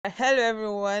Hello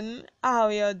everyone, how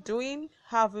you doing?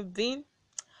 How have you been?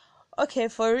 Okay,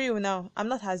 for real now. I'm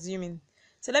not assuming.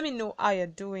 So let me know how you're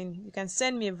doing. You can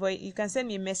send me a voice. You can send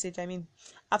me a message.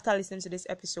 After listening to this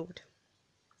episode.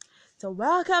 So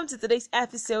welcome to today's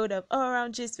episode of All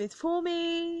Around Gist with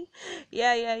Fumi.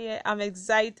 Yeah. I'm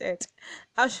excited.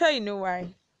 I'm sure you know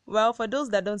why. Well, for those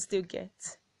that don't still get,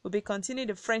 we'll be continuing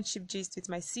the friendship gist with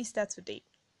my sister today.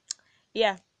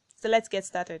 Yeah. So let's get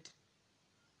started.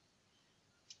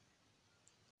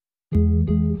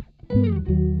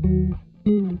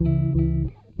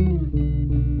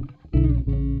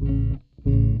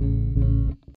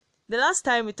 The last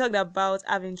time we talked about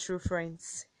having true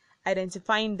friends,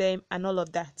 identifying them, and all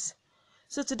of that.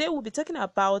 So today we'll be talking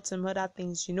about some other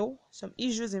things, some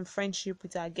issues in friendship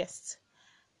with our guests.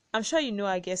 I'm sure you know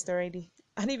our guest already.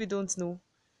 And if you don't know,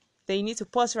 then you need to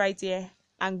pause right here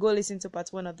and go listen to part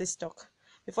one of this talk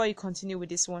before you continue with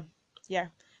this one. Yeah,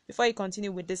 before you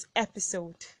continue with this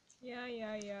episode. Yeah.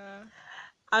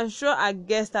 I'm sure our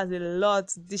guest has a lot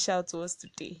to dish out to us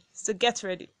today. So get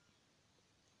ready.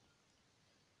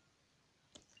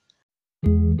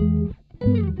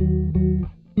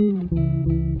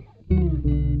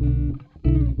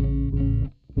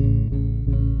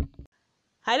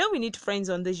 I know we need friends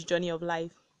on this journey of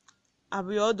life. And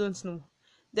we all don't know.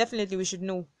 Definitely, we should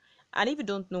know. And if you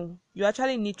don't know, you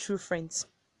actually need true friends.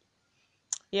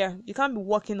 Yeah, you can't be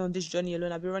walking on this journey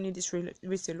alone. I'll be running this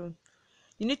race alone.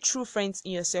 You need true friends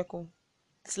in your circle.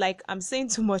 It's like I'm saying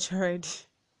too much already.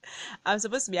 I'm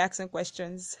supposed to be asking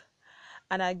questions,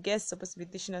 and I guess supposed to be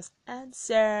teaching us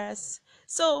answers.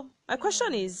 So, my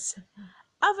question is,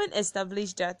 having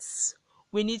established that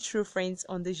we need true friends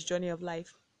on this journey of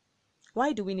life,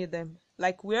 why do we need them?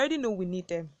 Like, we already know we need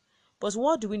them, but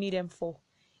what do we need them for?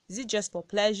 Is it just for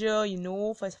pleasure,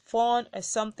 for fun or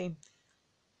something?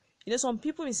 Some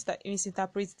people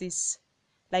misinterpret this.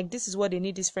 Like, this is what they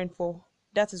need this friend for.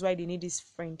 That is why they need this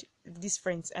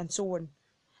friends, and so on.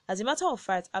 As a matter of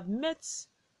fact, I've met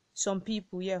some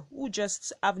people, yeah, who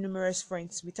just have numerous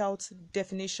friends without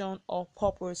definition or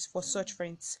purpose for such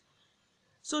friends.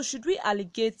 So should we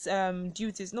allocate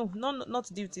duties? No, not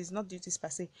duties per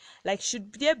se. Like,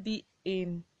 should there be a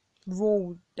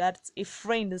role that a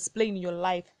friend is playing in your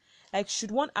life? Like,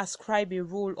 should one ascribe a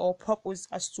role or purpose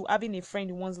as to having a friend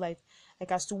in one's life?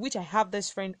 Like, as to which I have this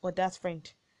friend or that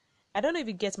friend. I don't know if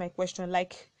you get my question.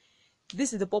 Like,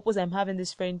 this is the purpose I'm having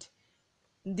this friend.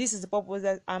 This is the purpose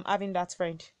that I'm having that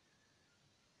friend.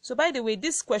 So by the way,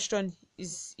 this question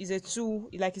is a two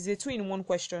in one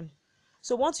question.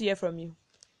 So I want to hear from you.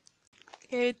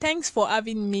 Okay, thanks for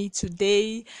having me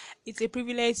today. It's a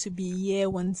privilege to be here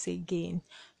once again.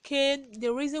 Okay,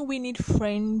 the reason we need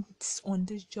friends on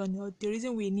this journey, or the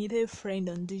reason we need a friend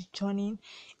on this journey,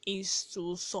 is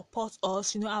to support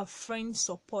us. Our friends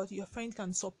support. Your friend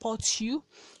can support you.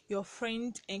 Your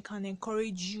friend and can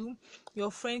encourage you. Your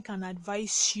friend can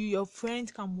advise you. Your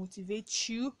friend can motivate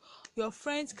you. Your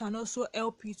friend can also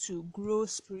help you to grow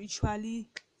spiritually.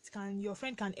 Your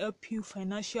friend can help you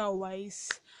financial wise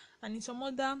and in some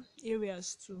other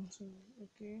areas too.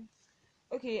 Okay.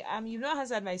 Okay, you've not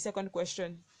answered my second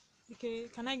question. Okay,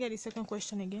 can I get the second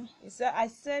question again? I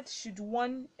said, should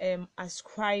one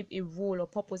ascribe a role or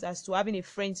purpose as to having a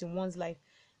friend in one's life?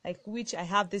 Like, which I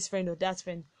have this friend or that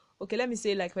friend. Okay, let me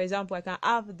say, like, for example, I can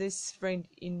have this friend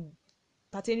in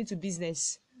pertaining to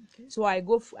business. Okay. So I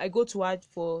go to her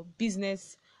for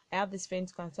business. I have this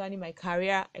friend concerning my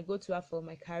career. I go to her for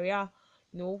my career,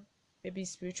 you know, maybe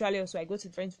spiritually also. I go to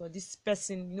friends for this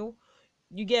person.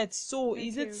 You get. So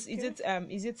Okay.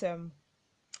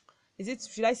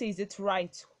 should I say, is it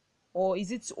right, or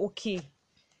is it okay?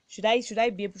 Should I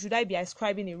be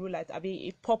ascribing a rule, like, I be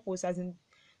a purpose, as in,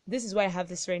 this is why I have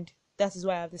this friend, that is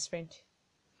why I have this friend.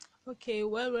 Okay,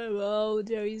 well,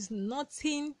 there is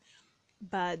nothing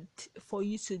bad for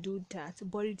you to do that,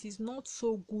 but it is not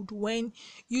so good when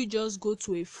you just go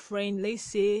to a friend. Let's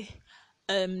say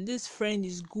this friend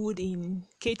is good in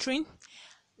catering,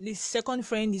 the second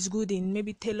friend is good in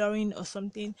maybe tailoring or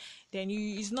something. Then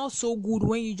it's not so good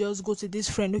when you just go to this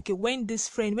friend. Okay, when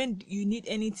you need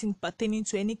anything pertaining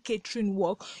to any catering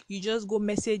work, you just go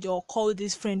message or call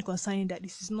this friend concerning that.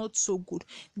 This is not so good.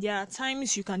 There are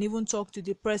times you can even talk to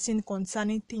the person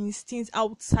concerning things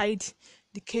outside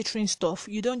the catering stuff.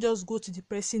 You don't just go to the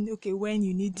person, okay, when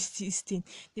you need this thing.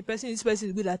 This person is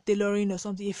good at tailoring or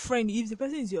something. A friend, if the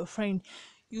person is your friend,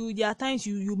 there are times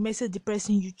you message the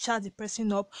person, you chat the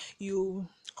person up, you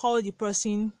call the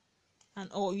person, and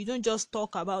or you don't just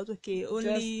talk about, okay, Just only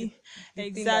the thing that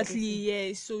they exactly, see.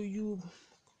 yeah. So you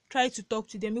try to talk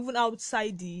to them even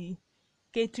outside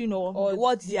catering or or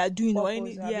what the they are doing or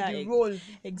purpose, any, or yeah, the role,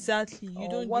 exactly. You or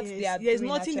don't, what they are there's doing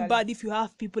nothing actually. bad if you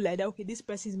have people like that. Okay, this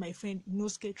person is my friend, he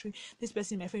knows catering, this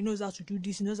person is my friend, knows how to do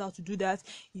this, he knows how to do that,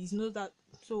 he knows that.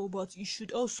 So but you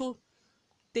should also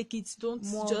take it, don't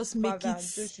More just make further,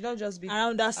 it just should not just be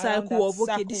around that around cycle that of,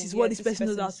 okay, this circle. is Yeah, what this this person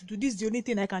knows person how is to do, this is the only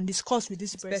thing I can discuss with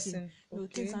this this person. person. No,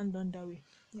 things Okay. aren't done that way.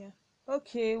 Yeah,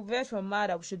 Okay, we've heard from Mad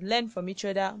that we should learn from each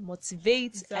other,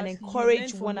 motivate and exactly. You learn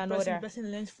encourage from one the another.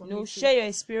 person learns You from know, you too. share your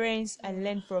experience and Yeah.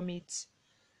 learn from it.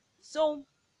 So,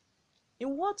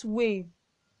 in what way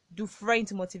do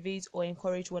friends motivate or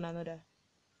encourage one another?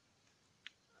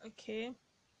 Okay,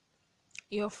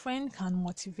 your friend can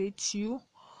motivate you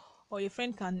or your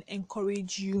friend can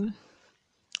encourage you,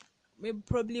 maybe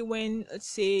probably when, let's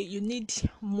say, you need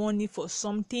money for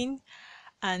something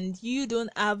and you don't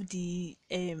have the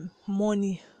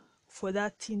money for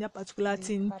that thing, that particular The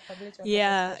thing. capability or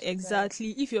Yeah, capacity to provide.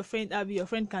 exactly. If your friend have it, your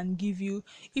friend can give you.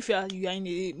 If you are in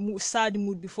a sad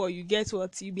mood, before you get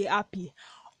what, you be happy,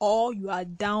 or you are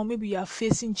down, maybe you are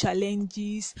facing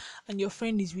challenges and your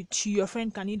friend is with you, your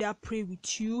friend can either pray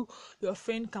with you, your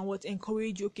friend can what,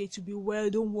 encourage you, okay, to be well,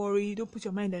 don't worry, don't put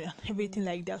your mind on everything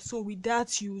like that. So with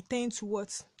that, you tend to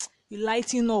what, you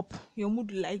lighten up, your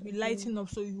mood like be Okay. lighten up,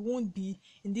 so you won't be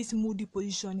in this moody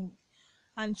position.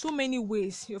 And so many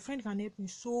ways your friend can help in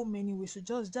so many ways. So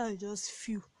just that is just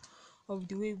few of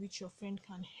the way which your friend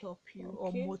can help you or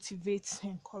Okay. motivate,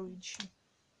 encourage you.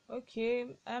 Okay.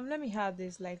 Let me have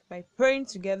this, like, by praying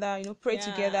together, pray Yeah,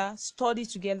 together, study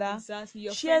together, exactly.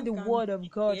 Your share friend the can, word of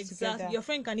God exactly, together, your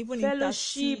friend can even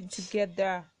fellowship intercede,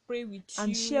 together, pray with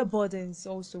and share you. burdens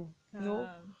also. um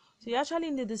So you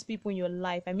actually need these people in your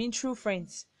life. I mean, true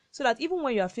friends, so that even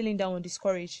when you are feeling down or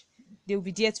discouraged, they will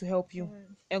be there to help you,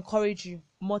 yeah, encourage you,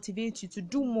 motivate you to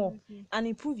do more exactly. and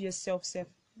improve yourself. Self.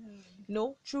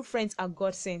 True friends are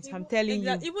God sent. I'm Even telling you,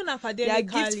 exactly, even they are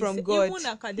gifts academically, from God. even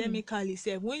academically,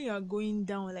 say when you are going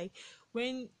down, like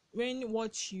when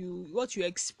what you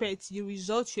expect, the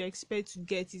result you expect to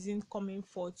get isn't coming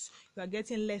forth, you are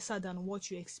getting lesser than what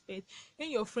you expect.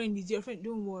 When your friend is your friend,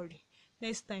 don't worry.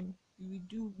 Next time you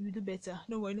do better.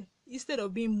 Don't worry. Instead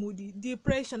of being moody,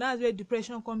 depression, that's where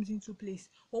depression comes into place.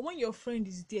 But when your friend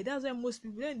is there, that's why most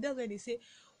people. That's why they say,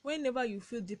 whenever you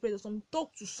feel depressed or something,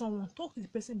 talk to someone, talk to the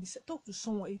person talk to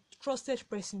someone, a trusted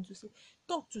person, to say,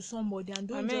 talk to somebody, and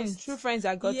I don't mean, true just, friends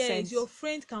are God yes, your sent.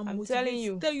 friend can I'm telling motivate,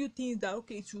 you, tell you things that,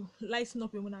 okay, to lighten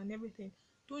up your mood and everything.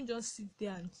 Don't just sit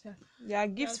there and say, they are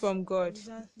gifts yes, from God.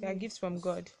 They are exactly. gifts from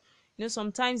God.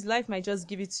 Sometimes life might just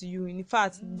give it to you. In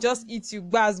fact, just eat you,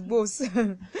 bars, both.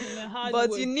 In a hard But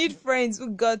you way. need friends who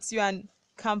got you and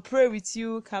can pray with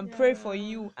you, can pray for Yeah,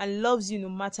 you, and loves you no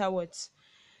matter what.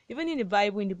 Even in the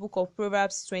Bible, in the book of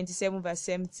Proverbs 27, verse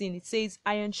 17, it says,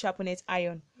 "Iron sharpeneth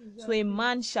iron." So a exactly.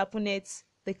 man sharpeneth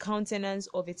the countenance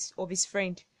of his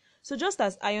friend. So just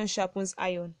as iron sharpens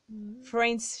iron,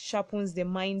 friends sharpens the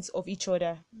minds of each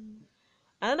other.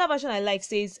 Another version I like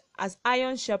says, "As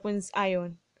iron sharpens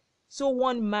iron, so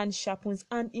one man sharpens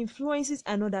and influences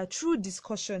another through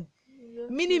discussion."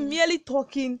 Meaning, Exactly. merely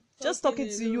talking, just Talking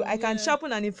talking to you, alone, I can yeah.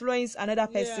 sharpen and influence another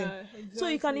person. Yeah, So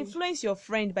you can exactly. influence your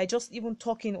friend by just even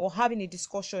talking or having a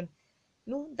discussion.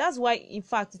 That's why, in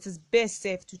fact, it is best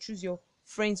safe to choose your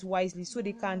friends wisely so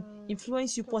they can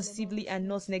influence you Talk about positively and it.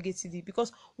 not negatively,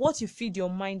 because what you feed your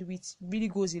mind with really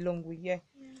goes a long way. Yeah.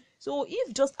 So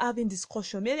if just having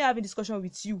discussion, merely having discussion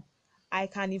with you, I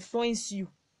can influence you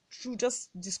through just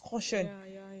discussion, Yeah,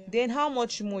 yeah, yeah. then how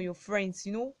much more your friends?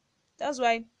 That's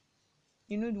why,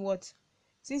 what,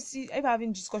 since if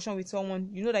having discussion with someone,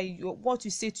 that what you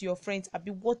say to your friends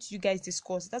be what you guys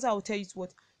discuss. That's how I'll tell you to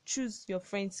what, choose your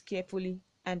friends carefully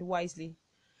and wisely.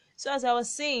 So as I was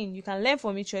saying, you can learn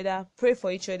from each other, pray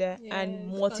for each other, and Yes,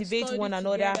 can motivate study one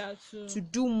another together too. to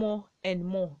do more and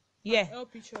more. Can Yeah,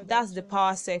 help each other that's the too.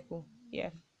 power circle. Yeah.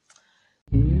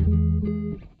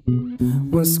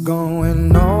 What's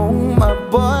going on, my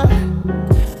boy?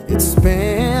 It's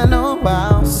been a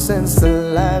while since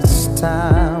the last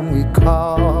time we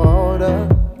caught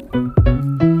up.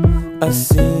 I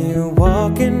see you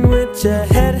walking with your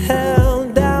head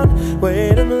held down.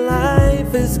 Weight of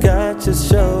life has got your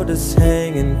shoulders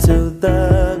hanging to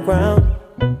the ground.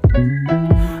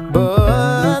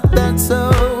 But that's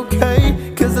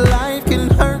okay, 'cause life can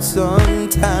hurt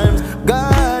sometimes.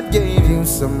 God gave you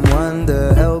someone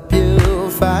to help you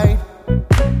fight.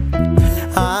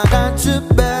 I got your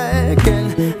back,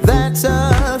 and that's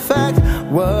a fact.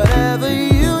 Whatever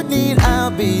you need,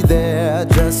 I'll be there.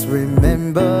 Just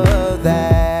remember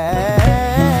that.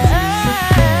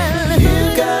 You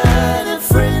got a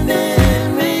friend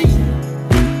in me.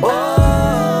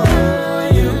 Oh,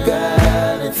 you got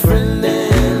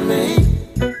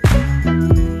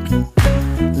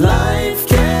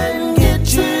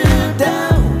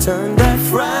Turn that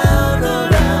frown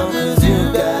around, 'cause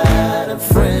you got a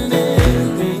friend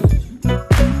in me.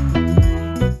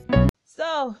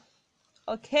 So,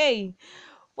 okay,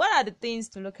 what are the things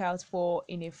to look out for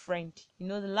in a friend?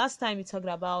 The last time we talked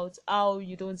about how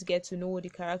you don't get to know the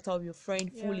character of your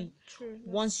friend Yeah, fully true.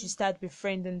 once you start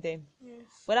befriending them. Yes.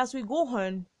 But as we go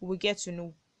on, we get to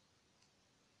know.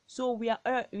 So we are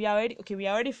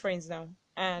already friends now,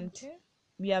 and Okay.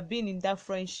 we have been in that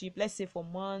friendship, let's say for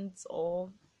months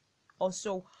or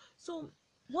so. So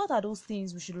what are those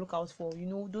things we should look out for?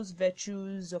 Those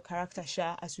virtues or character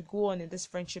share as we go on in this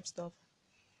friendship stuff.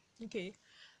 Okay.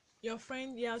 Your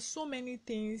friend, there are so many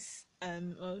things, there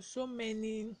are so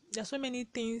many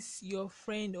things your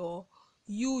friend or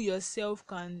you yourself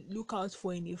can look out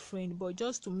for in a friend. But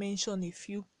just to mention a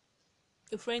few,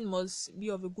 a friend must be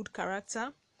of a good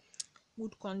character,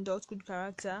 good conduct, good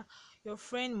character. Your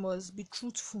friend must be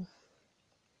truthful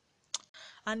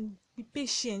and be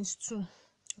patient too.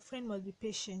 Your friend must be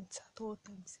patient at all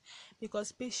times,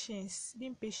 because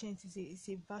being patient is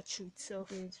a virtue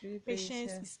itself. Okay, it's really great.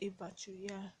 Patience Yeah. is a virtue,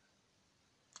 yeah.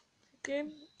 Okay,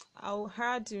 I'll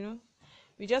heard.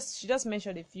 She just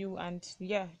mentioned a few, and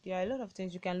yeah, there are a lot of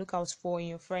things you can look out for in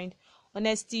your friend.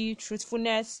 Honesty,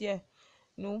 truthfulness. Yeah,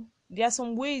 there are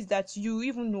some ways that you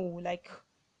even know, like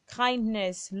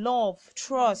kindness, love,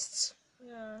 trust.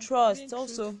 Yeah, being Trust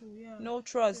also. truthful, yeah. No Yeah.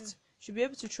 trust. You should be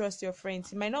able to trust your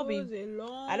friends. It might It not be. goes a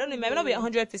I don't know. It long might not be way.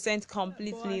 100% But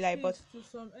completely, at like, but least to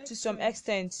some to some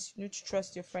extent, extent, you need to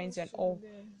trust your friends and trust in all.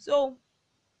 them.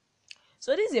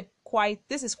 So this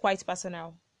is quite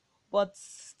personal, but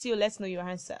still, let's know your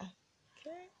answer.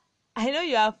 Okay. I know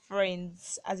you have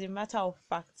friends. As a matter of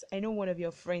fact, I know one of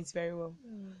your friends very well.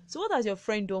 So what has your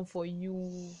friend done for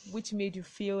you, which made you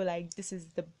feel like this is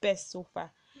the best so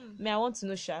far? I want to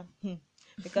know, Sha,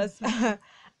 because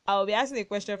I'll be asking a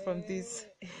question from this.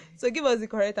 So give us the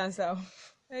correct answer.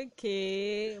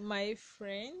 Okay, my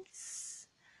friends.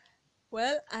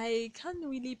 Well, I can't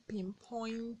really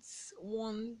pinpoint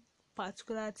one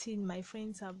particular thing my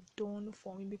friends have done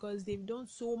for me, because they've done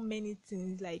so many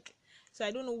things. Like, so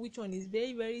I don't know which one is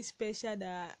very, very special.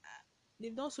 That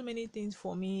they've done so many things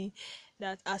for me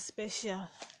that are special.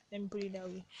 Let me put it that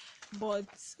way. But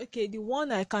okay, the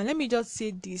one I can, let me just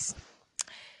say this.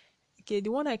 Okay, the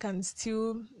one I can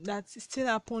still, that still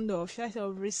happened of, should I say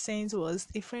of recent, was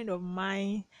a friend of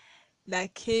mine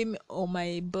that came on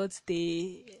my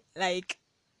birthday. Like,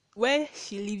 where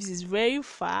she lives is very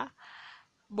far,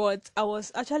 but I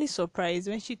was actually surprised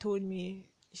when she told me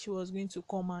she was going to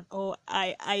come. And oh,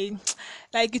 I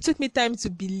like, it took me time to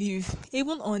believe.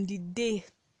 Even on the day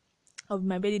of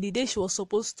my birthday, the day she was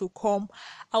supposed to come,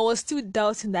 I was still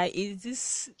doubting that is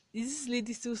this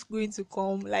lady still going to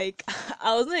come. Like,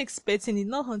 I was not expecting it.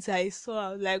 Not until I saw,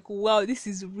 I was like, wow, this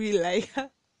is real. Like,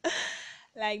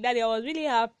 like that, I was really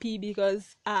happy,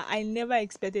 because I never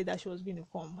expected that she was going to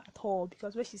come at all,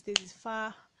 because where she stays is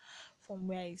far from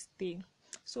where I stay.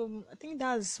 So I think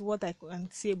that's what I can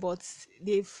say. But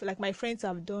they've, like, my friends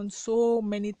have done so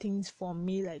many things for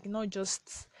me, like, not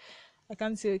just, I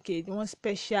can't say okay, the one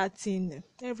special thing.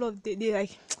 They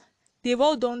like, they've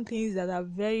all done things that are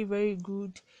very, very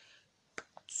good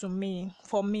to me,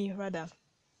 for me rather.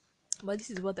 But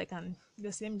this is what I can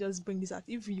just, let me just bring this out.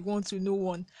 If you want to know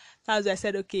one, that's why I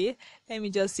said okay, let me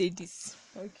just say this.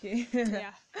 Okay.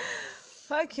 Yeah.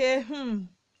 Okay.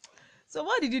 So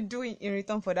what did you do in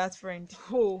return for that friend?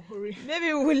 Oh,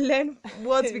 Maybe we'll learn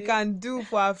what we can do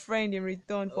for our friend in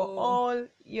return for oh. all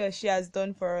he or she has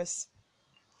done for us.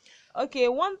 Okay,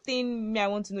 one thing I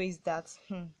want to know is that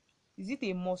is it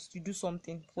a must to do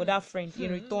something for that friend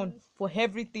in return for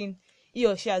everything he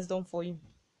or she has done for you?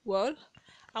 Well,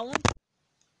 I won't.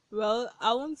 Well,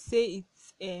 I won't say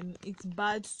it's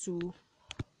bad to,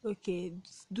 okay,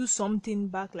 do something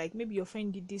back. Like, maybe your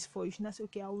friend did this for you, you should not say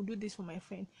okay, I will do this for my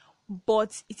friend.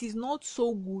 But it is not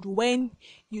so good when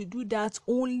you do that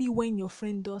only when your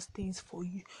friend does things for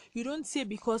you. You don't say,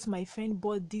 because my friend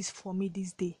bought this for me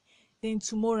this day, then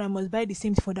tomorrow I must buy the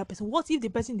same thing for that person. What if the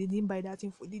person did not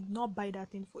buy that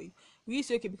thing for you? We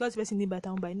say okay, because the person didn't buy that,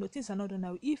 I won't buy. No, things are not done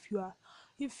now. If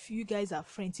you guys are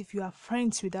friends, if you are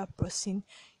friends with that person,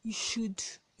 you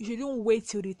shouldn't wait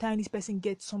till the time this person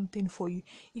gets something for you.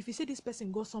 If you say this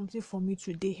person got something for me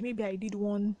today, maybe I did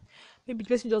one, maybe the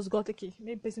person just got, okay,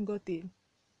 maybe the person got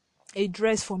a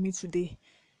dress for me today,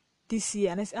 this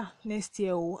year, and I say, next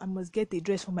year, oh, I must get a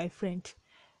dress for my friend.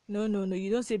 No, no, no,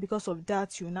 you don't say because of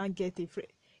that you now get a friend.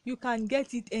 You can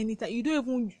get it anytime.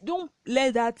 You don't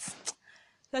let that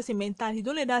That's a mentality.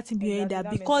 Don't let that thing be your head Exactly, that that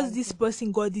because this mentality.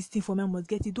 person got this thing for me, I must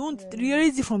get it. Don't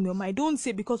realize it from your mind. Don't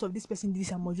say because of this person did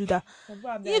this, I must do that. Some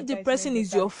people have that If the entitlement person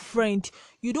is your mentality too. friend,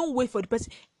 you don't wait for the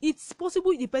person. It's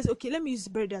possible the person, okay, let me use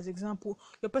birthday as example.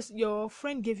 Your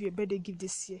friend gave you a birthday gift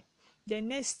this year. The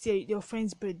next year, your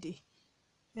friend's birthday.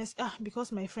 Yes,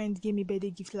 because my friend gave me birthday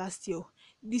gift last year.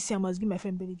 This year I must give my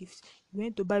friend birthday gift. You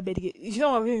went to buy birthday gift. You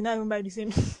know what I mean? Not even buy the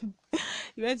same.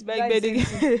 You went to buy Buy the birthday same gift.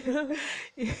 thing.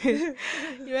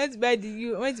 You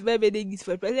went to buy birthday gift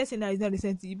for the person. Let's say now it's not the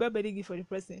same thing. You buy birthday gift for the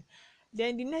person.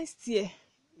 Then the next year,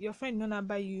 your friend did not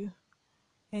buy you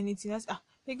anything else.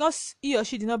 Because he or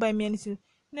she did not buy me anything.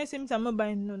 Next time I'm not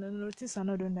buying. No. Things are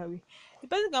not done that way. The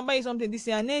person can buy you something this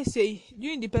year, and next say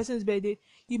during the person's birthday,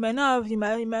 you might not have, you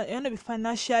might not be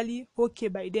financially okay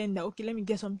by then. That okay, let me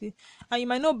get something, and you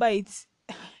might not buy it.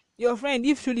 Your friend,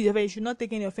 if truly your friend, you should not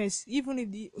take any offense, even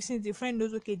if since the friend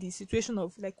knows okay the situation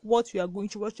of like what you are going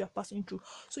through, what you are passing through.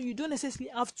 So you don't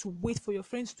necessarily have to wait for your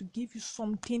friends to give you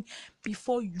something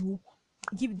before you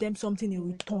give them something in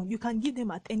return. You can give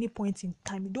them at any point in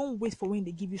time. You don't wait for when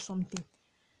they give you something.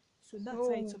 So that's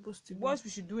how it's So supposed to be. what we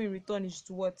should do in return is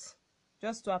to what?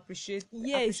 Just to Yes, appreciate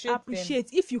them. appreciate.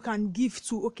 If you can give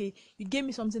to, okay, you gave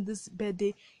me something this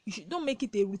birthday, you should don't make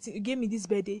it a routine. You gave me this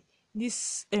birthday,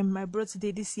 this my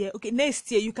birthday this year. Okay,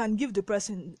 next year you can give the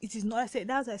person. It is not, I said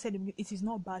that's, I said it is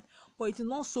not bad, but it is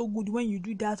not so good when you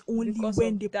do that only Because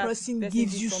when of the that person person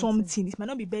gives did you something. something. It might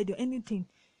not be birthday or anything.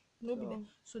 No be So, there.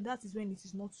 So that is when it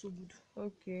is not so good.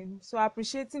 okay. So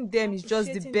appreciating them is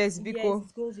just the Appreciating, best yes, because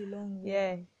it goes a long way.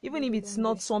 yeah, It even goes if a it's long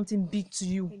not way. something big to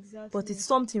you, but Exactly. it's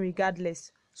something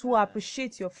regardless. So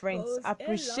appreciate your friends. Goes a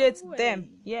Appreciate long them. way.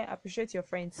 Yeah, appreciate your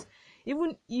friends.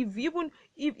 Even if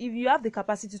you have the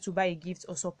capacity to buy a gift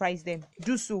or surprise them,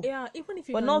 do so. Yeah, even if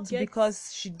you But can not get,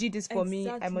 because she did this for me,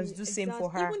 I must exactly, do same for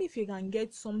exactly, her. even if you can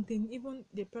get something, even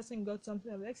the person got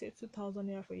something of, let's say 2,000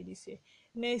 naira for you this year,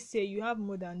 next year you have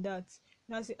more than that.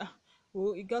 Now say,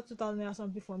 oh, you got 2,000 naira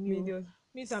something from you, Million.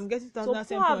 means I'm getting 2,000 So naira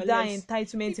people something have or that less.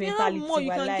 entitlement If you have more, mentality.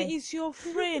 you can get. Walai. It's your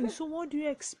friend, so what do you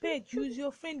expect? Use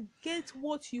your friend, get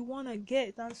what you want to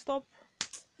get, and stop.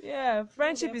 Yeah, Don't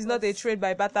friendship is not a effort. trade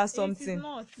by barter It is something.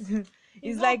 not. It's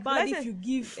It's not like bad let's if say you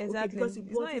give, okay, exactly. because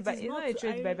It's but it is it's not not. a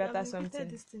trade by I've barter repeated something.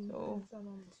 this thing So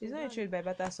so it's not a that's, trade by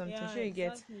barter something. yeah, Sure you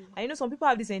get. exactly. And you know some people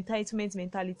have this entitlement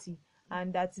mentality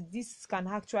and that this can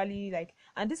actually like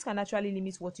and this can actually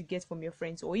limit what you get from your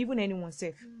friends or even anyone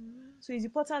safe. So it's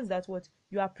important that what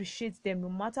you appreciate them no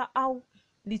matter how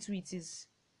little it is.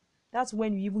 That's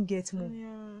when you even get more.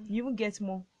 Yeah. You even get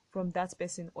more from that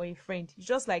person or a friend. It's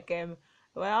just like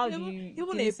well, how do Even you even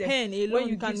kill a yourself pen when you alone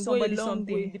give can go a somebody long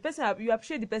something? way. The person you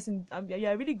appreciate the person. You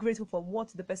are really grateful for what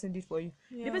the person did for you.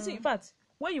 The person, Yeah. in fact,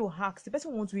 when you ask, the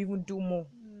person wants to even do more.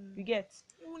 You get.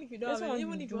 Even if you The don't have person any,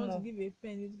 wants even to if you do want to more. give a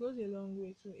pen, it goes a long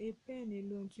way. So a pen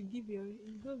alone to give your,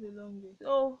 it goes a long way.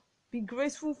 So be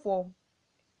grateful for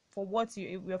what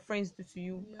your friends do to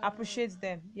you. Yeah. Appreciate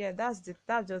them. Yeah, that's just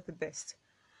the best.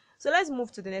 So let's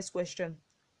move to the next question.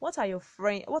 What are your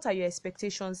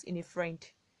expectations in a friend?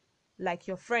 Like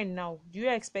your friend now, do you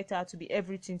expect her to be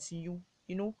everything to you?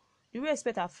 You know, do we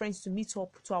expect our friends to meet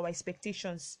up to our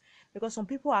expectations? Because some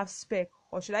people have spec,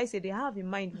 or should I say, they have in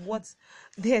mind what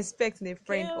they expect in a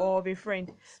friend Okay. or of a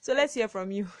friend. So let's hear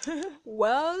from you.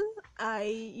 Well,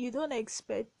 you don't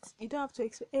expect, you don't have to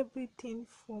expect everything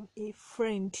from a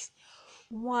friend.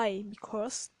 Why?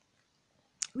 Because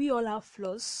we all have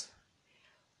flaws.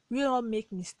 We all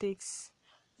make mistakes.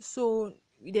 So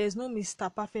there's no Mr.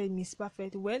 Perfect, Miss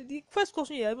Perfect. Well, the first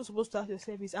question you're even supposed to ask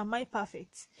yourself is, am I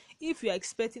perfect? If you are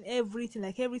expecting everything,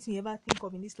 like everything you ever think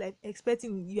of in this life,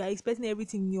 you are expecting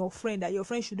everything in your friend, that your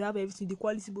friend should have everything, the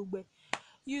quality book, but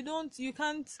you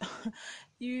can't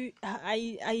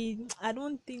I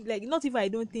don't think, like, not if I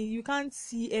don't think, you can't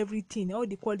see everything, all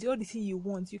the quality, all the thing you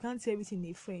want, you can't see everything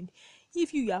in a friend.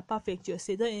 If you are perfect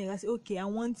yourself, then you can say, okay, I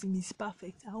want Miss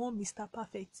Perfect, I want Mr.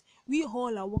 Perfect. We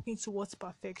all are working towards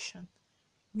perfection.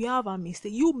 We have our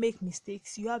mistake. You make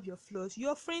mistakes, you have your flaws,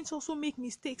 your friends also make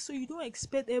mistakes. So you don't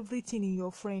expect everything in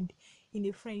your friend, in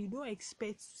a friend. You don't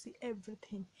expect to see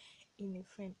everything in a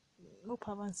friend. Hope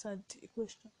I've answered the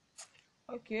question.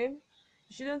 Okay.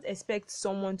 You shouldn't expect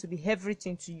someone to be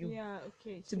everything to you, Yeah,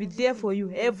 okay. to So be there everything for to you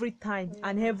you. every time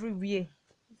and Yeah, everywhere.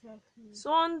 exactly.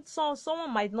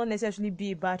 Someone might not necessarily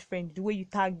be a bad friend the way you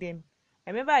tag them.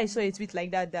 I remember I saw a tweet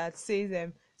like that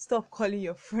says stop calling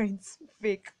your friends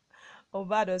fake or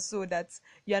bad or so, that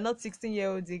you are not 16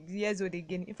 years old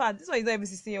again. In fact, this one is not even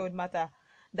 16-year-old matter,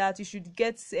 that you should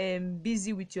get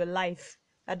busy with your life,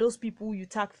 that those people you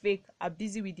tag fake are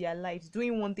busy with their lives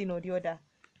doing one thing or the other.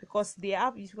 because they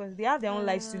have their own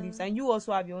lives to live, and you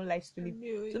also have your own lives to live.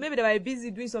 So maybe they were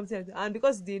busy doing something, and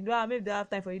because they don't have, maybe they have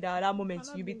time for you at that moment,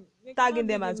 you be tagging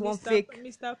them as one fake,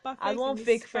 as one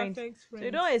fake friend. So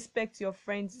you don't expect your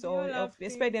friends or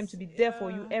expect them to be there for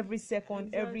you every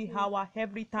second, every hour,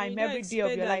 every time, every day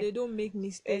of your life. They don't make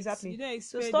mistakes. Exactly.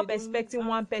 So So stop expecting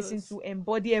one person to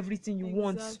embody everything you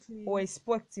want or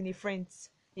expect in a friend.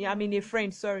 Yeah, I mean a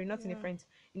friend, sorry, not in a friend.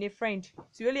 In a friend.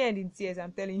 So you only end in tears,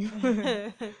 I'm telling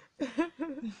you.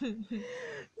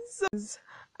 So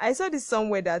I saw this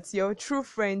somewhere that your true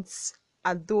friends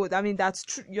are those, I mean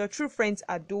your true friends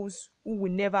are those who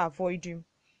will never avoid you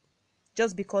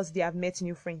just because they have met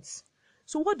new friends.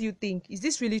 So what do you think? Is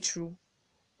this really true?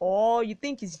 Or you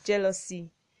think it's jealousy?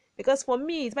 Because for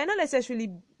me, it might not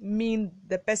necessarily mean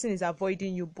the person is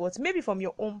avoiding you, but maybe from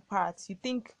your own part you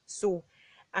think so,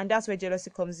 and that's where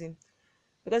jealousy comes in.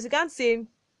 Because you can't say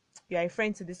you are a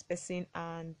friend to this person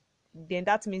and then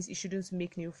that means you shouldn't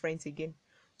make new friends again.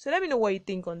 So let me know what you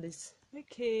think on this.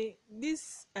 Okay,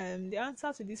 this the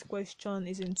answer to this question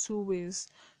is in two ways.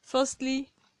 Firstly,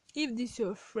 if this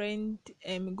your friend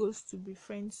goes to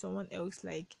befriend someone else,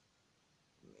 like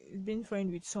being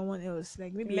friend with someone else,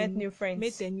 like maybe Met new friends.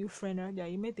 met a new friend, rather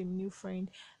you met a new friend,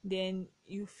 then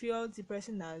you feel the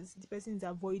person is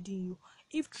avoiding you.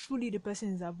 If truly the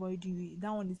person is avoiding you,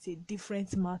 that one is a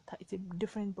different matter, it's a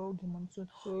different ballgame on its own.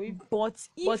 So if, But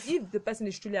if the person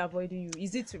is truly avoiding you,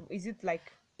 is it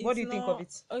like, what do you think of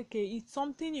it? Okay, it's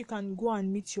something you can go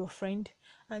and meet your friend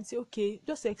and say, okay,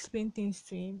 just explain things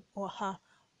to him or her.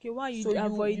 Okay, why are you So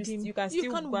avoiding? you can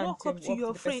still go and walk up to walk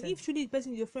your the friend. person. If truly the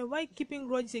person is your friend, why keeping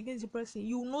grudges against the person?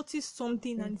 You notice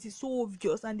something and it is so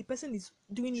obvious, and the person is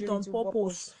doing it on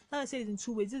purpose. Now I said it in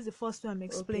two ways. This is the first way I'm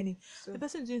explaining. Okay, so the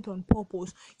person is doing it on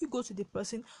purpose. You go to the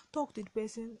person, talk to the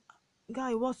person.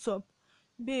 Guy, what's up?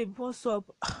 Babe, what's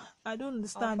up? I don't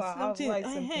understand something. Why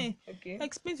something? Okay.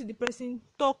 Explain to the person,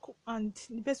 talk, and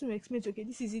the person will explain to, okay,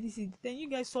 this is it, this is it. Then you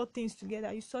guys sort things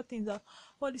together, you sort things out.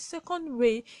 But the second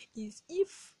way is,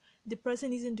 if the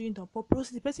person isn't doing it on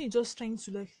purpose, the person is just trying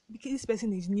to, like, because this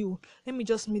person is new, let me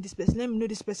just meet this person, let me know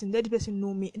this person, let the person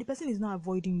know me, and the person is not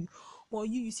avoiding you, but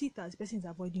you see it as the person is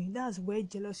avoiding you. That's where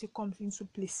jealousy comes into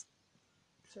place.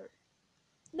 Sorry.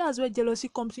 That's where jealousy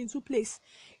comes into place.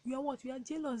 You are what? You are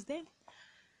jealous then?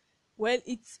 Well,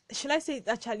 should I say it's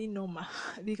actually normal?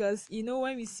 Because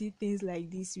when we see things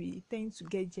like this, we tend to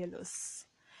get jealous.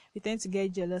 We tend to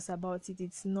get jealous about it.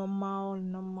 It's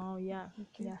normal, yeah.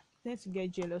 Okay. Yeah, we tend to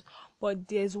get jealous. But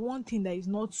there's one thing that is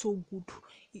not so good.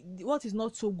 What is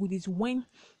not so good is when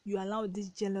you allow this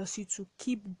jealousy to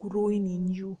keep growing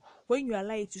in you, when you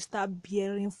allow it to start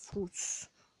bearing fruits,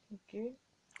 Okay.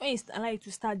 when you allow it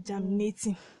to start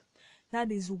germinating.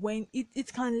 That is when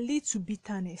it can lead to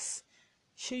bitterness.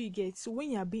 Sure, you get. So when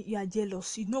you are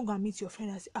jealous, you not gonna meet your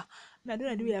friend and say, I don't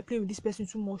know the way I play with this person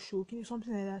too much, show,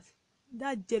 something like that.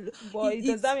 That jealous. But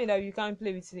does that mean that you can't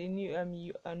play with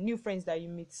a new friends that you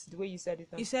meet the way you said it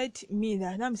now? You said me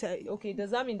that. That means okay.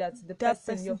 Does that mean that the that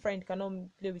person, your friend, cannot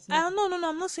play with you? No.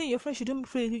 I'm not saying your friend shouldn't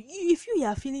play with you. If you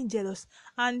are feeling jealous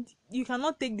and you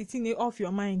cannot take the thing off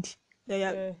your mind,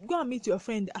 go and meet your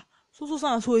friend.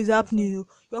 So is happening.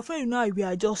 Your friend will know we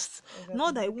adjust. Exactly.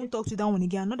 Not that he won't talk to that one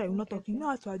again. Not that he will not talk. You know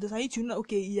how to adjust. And you know,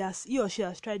 okay, he or she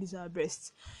has tried this our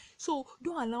best. So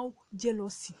don't allow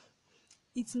jealousy.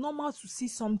 It's normal to see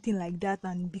something like that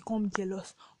and become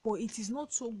jealous, but it is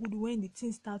not so good when the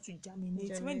things start to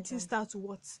germinate. When the things start to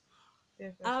what?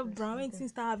 When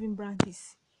things start having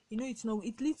branches. It's not.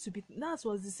 It leads to that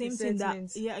was the same thing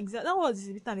exactly. That was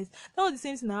the bitterness. That was the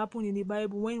same thing that happened in the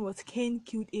Bible when Cain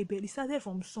killed Abel. It started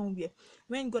from somewhere.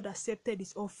 When God accepted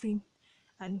his offering,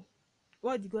 and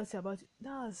what did God say about it?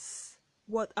 That's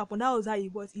what happened. That was how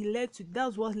it was. That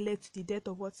was what led to the death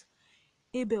of what?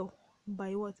 Abel.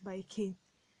 By Cain.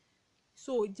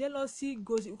 So jealousy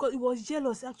goes because it was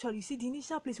jealous actually. You see, the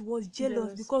initial place was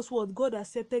jealous because what God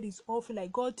accepted his offering,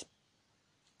 like God.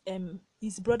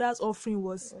 His brother's offering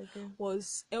was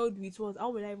held with what? How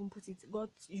will I even put it? God,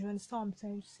 you understand what I'm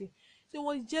trying to say? So he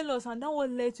was jealous, and that what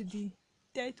led to the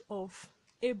death of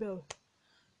Abel.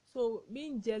 So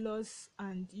being jealous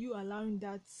and you allowing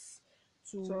that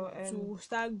to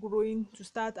start growing, to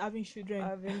start having children,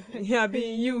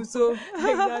 being you. So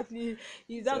exactly,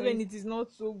 that's when it is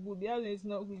not so good. That's when it's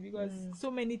not good because so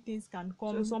many things can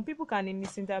come. So some people can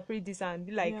misinterpret this and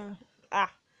be like,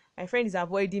 my friend is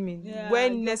avoiding me.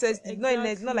 When necessary,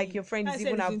 not like your friend is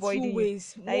even avoiding you.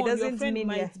 Like, it doesn't mean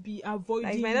might be avoiding.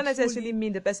 Like, it might not necessarily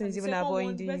mean the person is even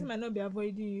avoiding you. The person might not be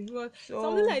avoiding you. Because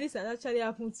something like this has actually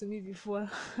happened to me before.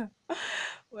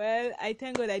 Well, I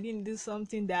thank God I didn't do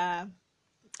something that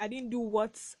I didn't do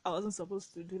what I wasn't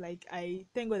supposed to do. Like, I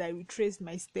thank God I retraced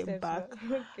my step Steps back.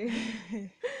 back.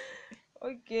 Okay.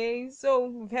 Okay, so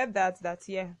we've heard that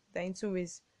yeah, there are in two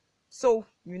ways. So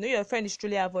you know your friend is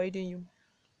truly avoiding you.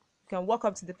 You can walk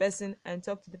up to the person and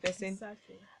talk to the person.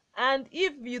 Exactly. And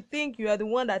if you think you are the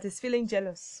one that is feeling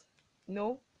jealous,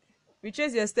 no,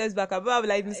 retrace your steps back. Above,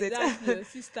 like you said, Exactly, your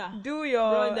sister, do your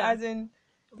brother. as in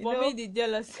Vomit the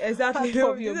jealousy exactly. part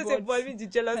of This your is body. involving the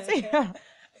jealousy. That's true,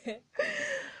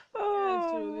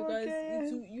 Oh, because okay.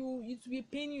 it will be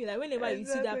paining you. Like, whenever you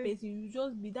see that Exactly. person, you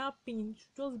just be that pain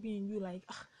should just be in you, like,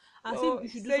 as if So you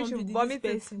should do say you something should to this vomit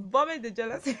it, person. vomit the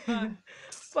jealousy, Ah,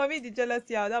 vomit the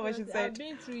jealousy out. That's what she because I've said.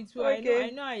 been through it too. I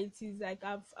Okay, know how it is. Like,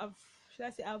 I've should I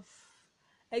say I've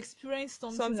experienced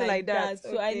something something like like that. that.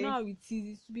 So I know Okay, how it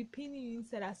is. It will be paining you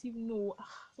inside, as if no,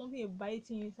 something is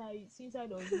biting you inside. It's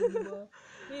inside of you. But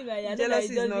maybe like, I know that jealousy it's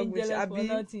is just not being good. jealous for Abi,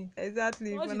 nothing.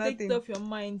 exactly Once for you take it nothing. off your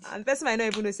mind, And person might not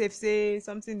even know if say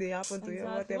something they happen to you,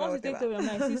 exactly. whatever, Once you take it whatever. off your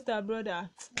mind, sister, brother,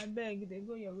 I beg, they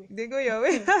go your way. They go your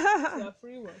way. It's your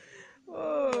free will. They go your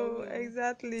Oh, way. Oh.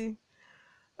 exactly.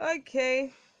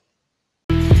 Okay.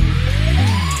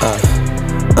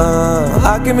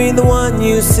 I can be the one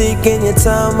you seek in your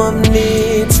time of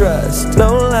need. Trust,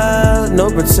 no lies, no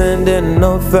pretending,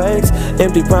 no fakes,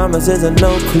 empty promises and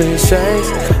no cliches.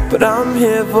 But I'm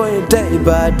here for you day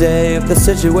by day. If the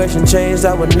situation changed,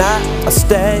 I would not, I'll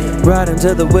stay right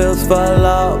until the wheels fall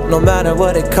off, no matter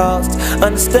what it costs.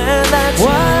 Understand that you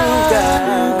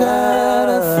got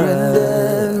a friend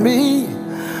in me.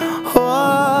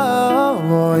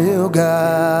 Oh, you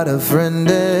got a friend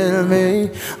in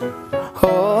me.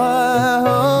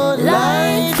 Oh,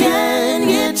 life can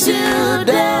get you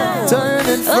down, turn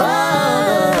and frown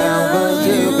around, but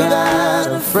you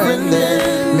got a friend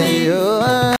in me.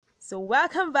 Oh. So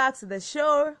welcome back to the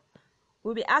show.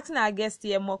 We'll be asking our guests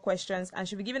here more questions and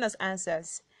she'll be giving us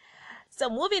answers. So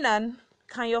moving on,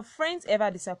 can your friends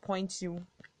ever disappoint you?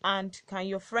 And can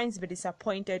your friends be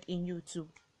disappointed in you too?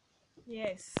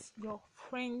 Yes, your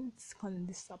friends can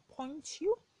disappoint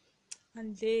you,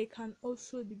 and they can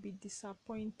also be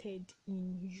disappointed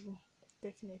in you.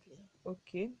 Definitely.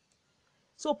 Okay.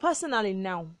 So personally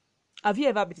now, have you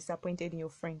ever been disappointed in your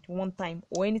friend one time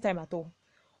or any time at all?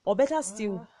 Or better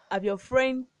still, have your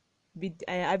friend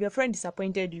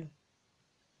disappointed you?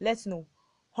 Let's know.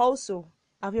 Also,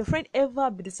 have your friend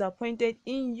ever been disappointed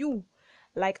in you?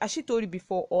 Like as she told you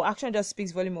before, or action just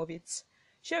speaks volume of it.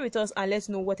 Share with us and let's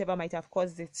know whatever might have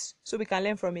caused it, so we can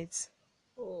learn from it.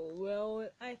 Oh, well,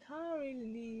 I can't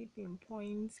really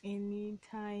pinpoint any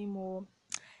time, or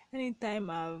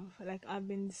anytime I've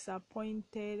been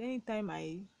disappointed. Anytime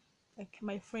I like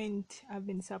my friend have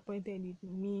been disappointed in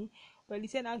me. Well, he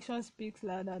said action speaks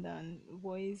louder than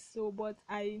voice. So, but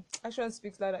I Action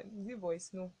speaks louder. Is it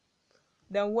voice? No.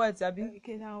 Then words, Abby.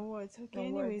 okay, now what? Okay, Then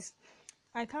anyways, words.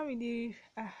 I can't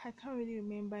really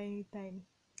remember any time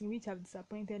in which I've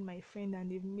disappointed my friend and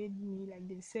they've made me, like,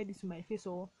 they've said it to my face,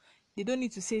 or they don't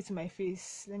need to say it to my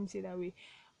face. Let me say it that way.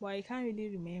 But I can't really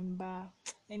remember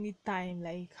any time,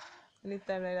 like,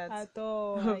 Anytime like that. at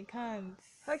all. I can't.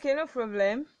 Okay, no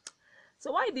problem.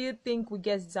 So why do you think we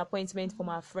get disappointment from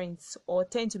our friends or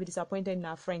tend to be disappointed in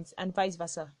our friends and vice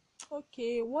versa?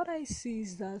 Okay, what I see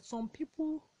is that some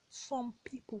people,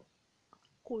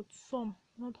 quote, some,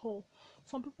 not all,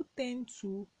 some people tend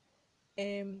to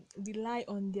rely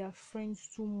on their friends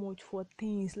too much for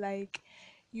things. Like,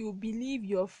 you believe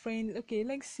your friend, okay,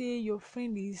 let's say your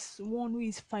friend is one who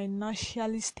is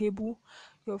financially stable,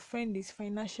 your friend is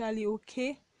financially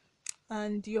okay,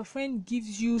 and your friend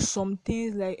gives you some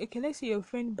things. Like, okay, let's say your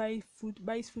friend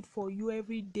buys food for you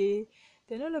every day.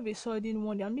 Then all of a sudden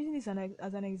one day, I'm using this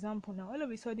as an example now, all of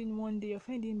a sudden one day your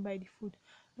friend didn't buy the food,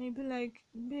 and you be like,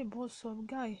 babe, what's up,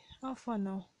 guy, how far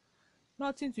now?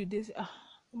 Nothing to this.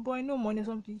 Boy, no money or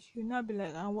something. You now be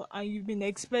like, and you've been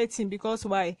expecting, because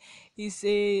why? It's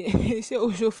a it's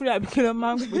a free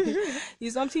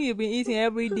it's something you've been eating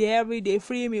every day,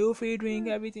 free meal, free drink,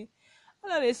 everything.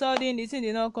 All of a sudden the thing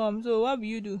did not come. So what will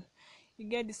you do? You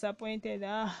get disappointed.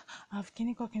 I've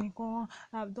kiniko,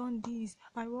 I've done this,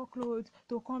 I work loads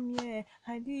to come here,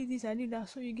 I did this, I did that.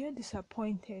 So you get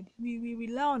disappointed. We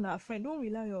rely on our friend. Don't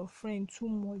rely on your friend too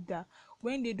much, that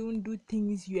when they don't do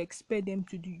things you expect them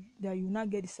to do, that you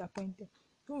not get disappointed.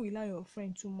 Don't rely on your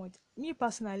friend too much. Me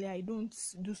personally, I don't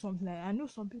do something like that. I know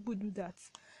some people do that.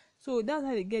 So that's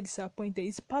how they get disappointed.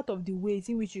 It's part of the ways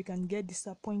in which you can get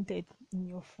disappointed in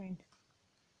your friend.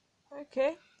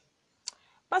 Okay.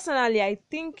 Personally, I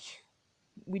think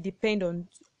we depend on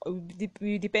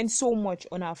we depend so much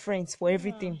on our friends for Yeah.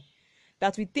 everything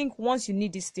that we think once you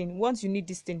need this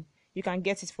thing, you can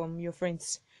get it from your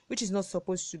friends. which is not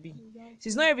supposed to be. Exactly. So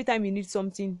it's not every time you need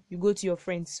something you go to your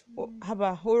friends. Oh, how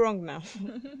about how wrong now?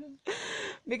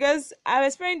 Because I've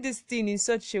experienced this thing in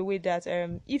such a way that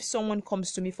if someone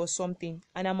comes to me for something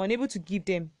and I'm unable to give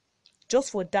them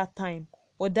just for that time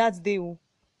or that day, oh,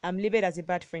 I'm labeled as a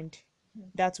bad friend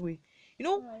that way. You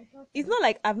know, it's not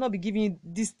like I've not been giving you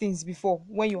these things before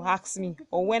when you ask me,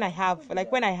 or when I have,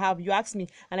 like when I have, you ask me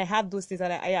and I have those things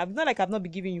and I have. It's not like I've not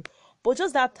been giving you, but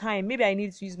just that time, maybe I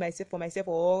need to use myself for myself,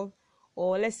 or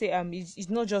let's say it's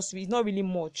not just, it's not really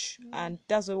much, and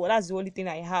that's the only thing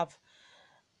I have.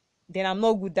 Then I'm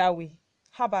not good that way.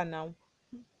 How about now?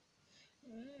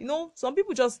 You know, some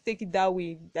people just take it that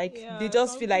way. Like they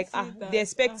just feel like they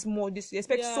expect more. They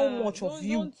expect so much of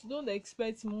you. Don't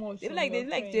expect much.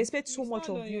 They expect so much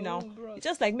of you now. It's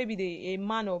just like maybe a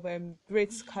man of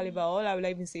great caliber. All I will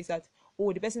even say is that,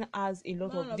 oh, the person has a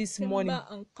lot of this money.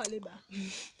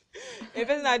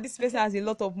 This person has a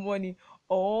lot of money.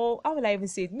 Or how will I even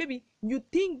say it? Maybe you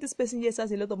think this person yes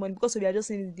has a lot of money because of you are just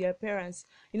saying their parents.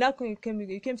 You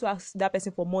came to ask that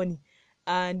person for money,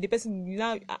 and the person you're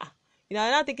not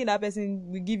thinking that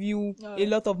person will give you a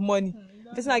lot of money.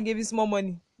 The person that gave you small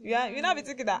money. You're not be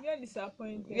thinking that. You're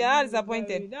disappointed. You're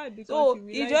disappointed. So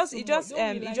it just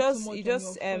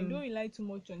rely too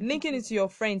much on linking it to your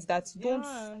friends that don't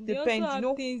depend, you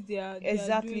know. Things they are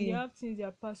Exactly. Doing. They have things they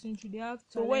are passing through. They have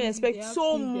so when you expect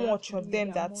so much of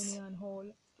them that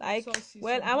like,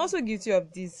 well, I'm also guilty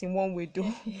of this in one way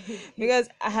though, because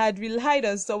I had relied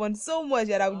on someone so much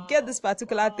that I would get this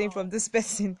particular thing from this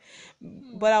person,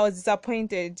 but I was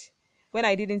disappointed when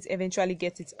I didn't eventually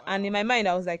get it. And in my mind,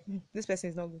 I was like, this person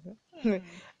is not good.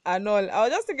 And all, I was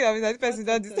just thinking of it, that this person is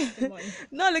not this.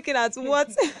 Not looking at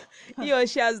what he or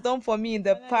she has done for me in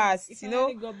the past, you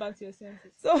know. Got back to your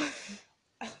senses. So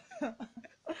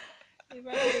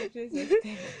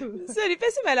so the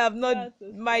person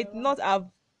might not have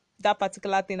that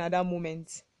particular thing at that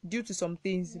moment due to some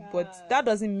things, but that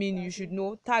doesn't mean you should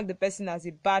tag the person as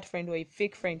a bad friend or a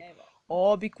fake friend,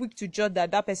 or be quick to judge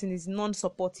that person is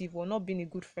non-supportive or not being a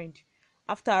good friend.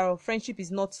 After all, friendship is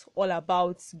not all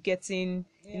about getting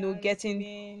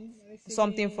getting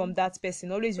something from that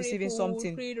person, always receiving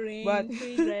something, but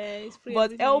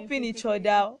but helping each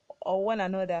other or one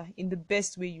another in the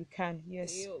best way you can.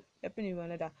 Yes, helping one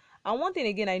another. And one thing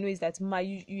again I know is that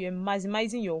you are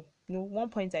maximizing your, one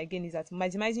point again is that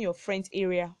maximizing your friend's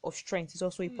area of strength is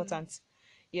also important.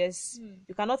 Yes,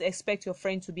 you cannot expect your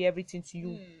friend to be everything to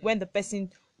you when the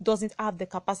person doesn't have the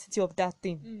capacity of that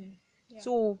thing.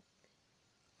 So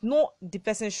know the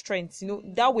person's strengths,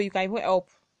 that way you can even help,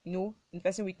 in the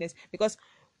person's weakness, because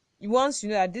once you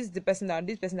know that this is the person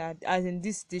that as in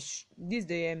this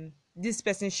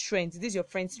person's strength, this is your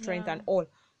friend's strength and all,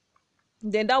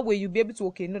 then that way you'll be able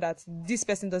to know that this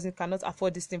person cannot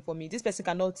afford this thing for me, this person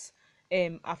cannot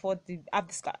afford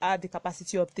have the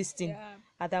capacity of this thing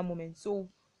at that moment. So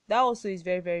that also is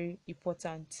very, very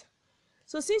important.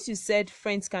 So since you said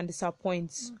friends can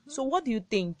disappoint, so what do you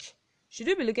think? Should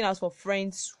we be looking out for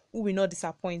friends who will not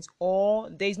disappoint, or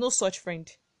there is no such friend?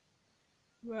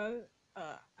 Well,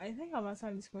 I think I've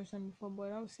answered this question before, but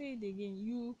I'll say it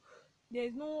again.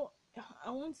 I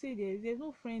won't say there's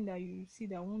no friend that you see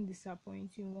that won't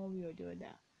disappoint you in one way or the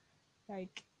other.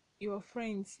 Like your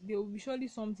friends, there will be surely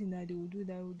something that they will do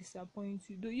that will disappoint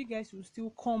you. Though you guys will still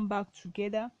come back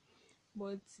together,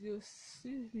 but there'll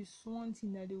still be one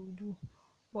thing that they will do.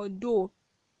 But though,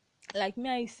 like me,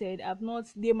 I said,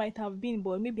 they might have been,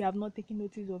 but maybe I've not taken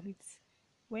notice of it.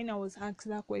 When I was asked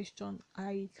that question,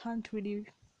 I can't really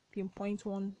pinpoint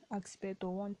one aspect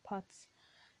or one part.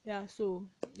 Yeah, so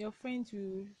your friends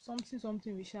will,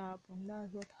 something will happen.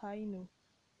 That's what I know.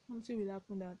 Something will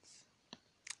happen that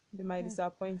they might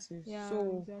disappoint you. Yeah,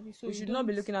 so exactly. So we should not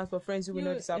be looking out for friends who will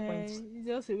not disappoint. It's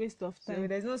just a waste of time. So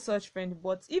there's no such friend.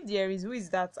 But if there is, who is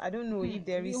that? I don't know if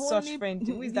there is such friend.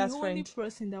 Who is that friend? The only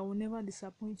person that will never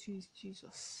disappoint you is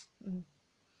Jesus.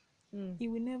 He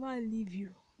will never leave you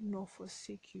nor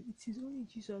forsake you. It is only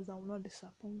Jesus that will not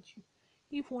disappoint you.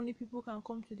 If only people can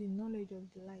come to the knowledge of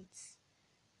the light,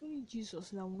 only Jesus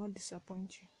that will not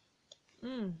disappoint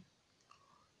you.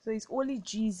 So it's only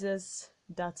Jesus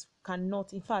that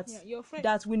cannot, in fact,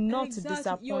 that will not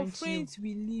disappoint you. Your friends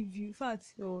will leave you. In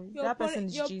fact, that person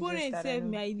is your Jesus parents that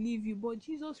might leave you, but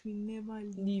Jesus will never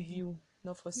leave you,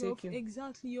 not forsake you.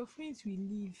 Exactly, your friends will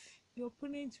leave. Your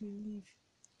parents will leave.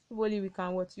 If only we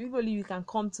can If only we can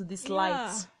come to this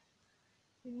light.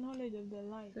 The knowledge of the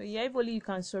light. So if only you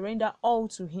can surrender all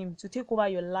to Him to take over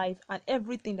your life and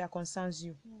everything that concerns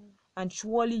you. And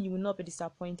surely you will not be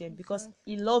disappointed, because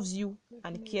He loves you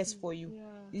and cares for you.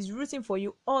 He's rooting for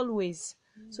you always.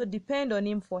 So depend on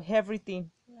Him for everything.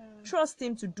 Trust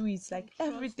him to do it, like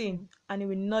Trust everything, him. and he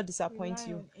will not disappoint Rely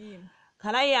you. on him.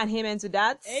 Can I hear an amen to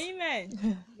that?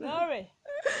 Amen. Glory.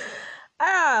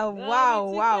 Wow, to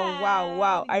wow,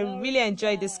 wow. God. I Glory really to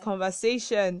enjoyed this God.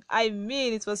 conversation. I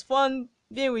mean, it was fun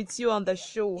being with you on the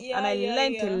show, and I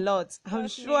learned a lot. I'm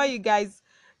Trust sure me. you guys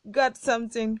got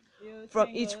something from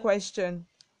Thank each God. question.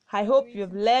 I Glory hope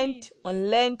you've to learned, Jesus.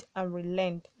 unlearned, and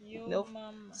relearned.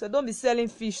 Mama. So don't be selling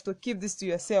fish to keep this to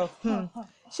yourself.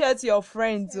 Share it to your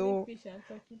friends. Selling Oh, fish and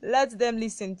turkey. let them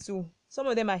listen too. Some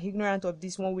of them are ignorant of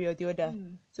this one way or the other,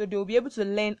 so they will be able to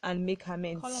learn and make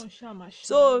amends. Call on Shama.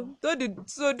 So do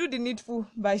the needful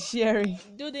by sharing.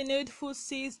 Do the needful,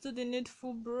 sis. Do the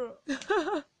needful, bro.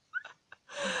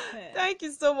 Thank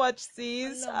you so much,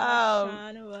 sis.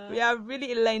 We have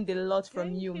really learned a lot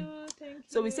from you. Thank you.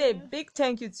 So we say a big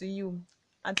thank you to you,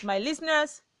 and to my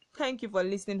listeners, thank you for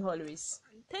listening always.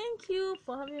 Thank you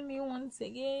for having me once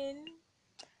again.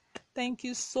 Thank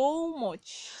you so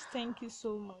much. Thank you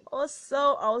so much.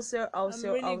 Also. I'm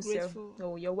really grateful.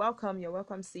 Oh, you're welcome,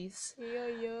 sis.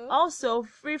 Yeah. Also,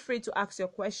 feel free to ask your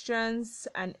questions,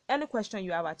 and any question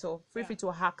you have at all, feel free to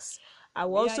ask. I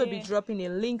will also be dropping a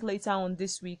link later on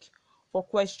this week for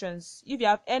questions. If you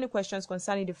have any questions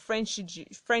concerning the friendship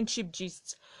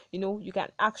gist, you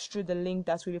can ask through the link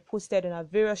that will be posted on our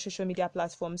various social media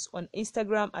platforms, on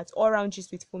Instagram at All Round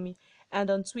Gist with Fumi, and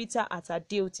on Twitter at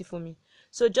 @AdeoTifumi.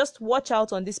 So just watch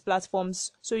out on these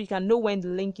platforms so you can know when the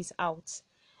link is out.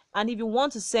 And if you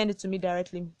want to send it to me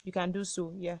directly, you can do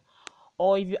so,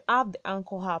 or if you have the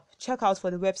Anchor app, check out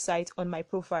for the website on my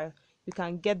profile. You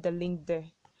can get the link there.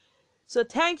 So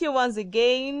thank you once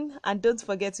again, and don't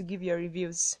forget to give your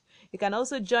reviews. You can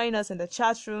also join us in the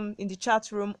chat room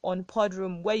on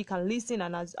Podroom, where you can listen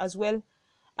and as well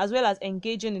as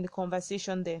engaging in the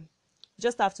conversation there. You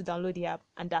just have to download the app,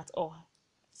 and that's all.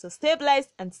 So stay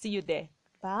blessed and see you there.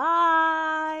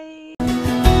 Bye.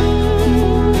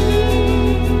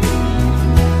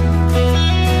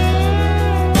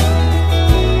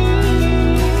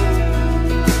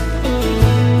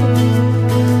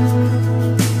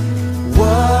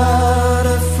 What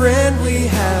a friend we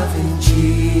have in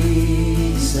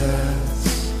Jesus,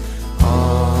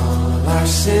 all our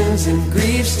sins and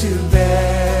griefs to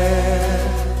bear.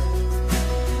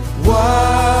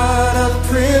 What a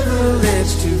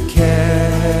privilege to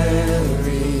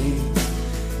carry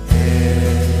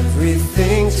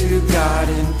everything to God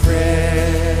in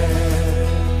prayer.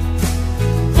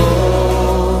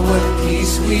 Oh, what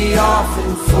peace we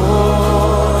often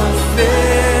forfeit.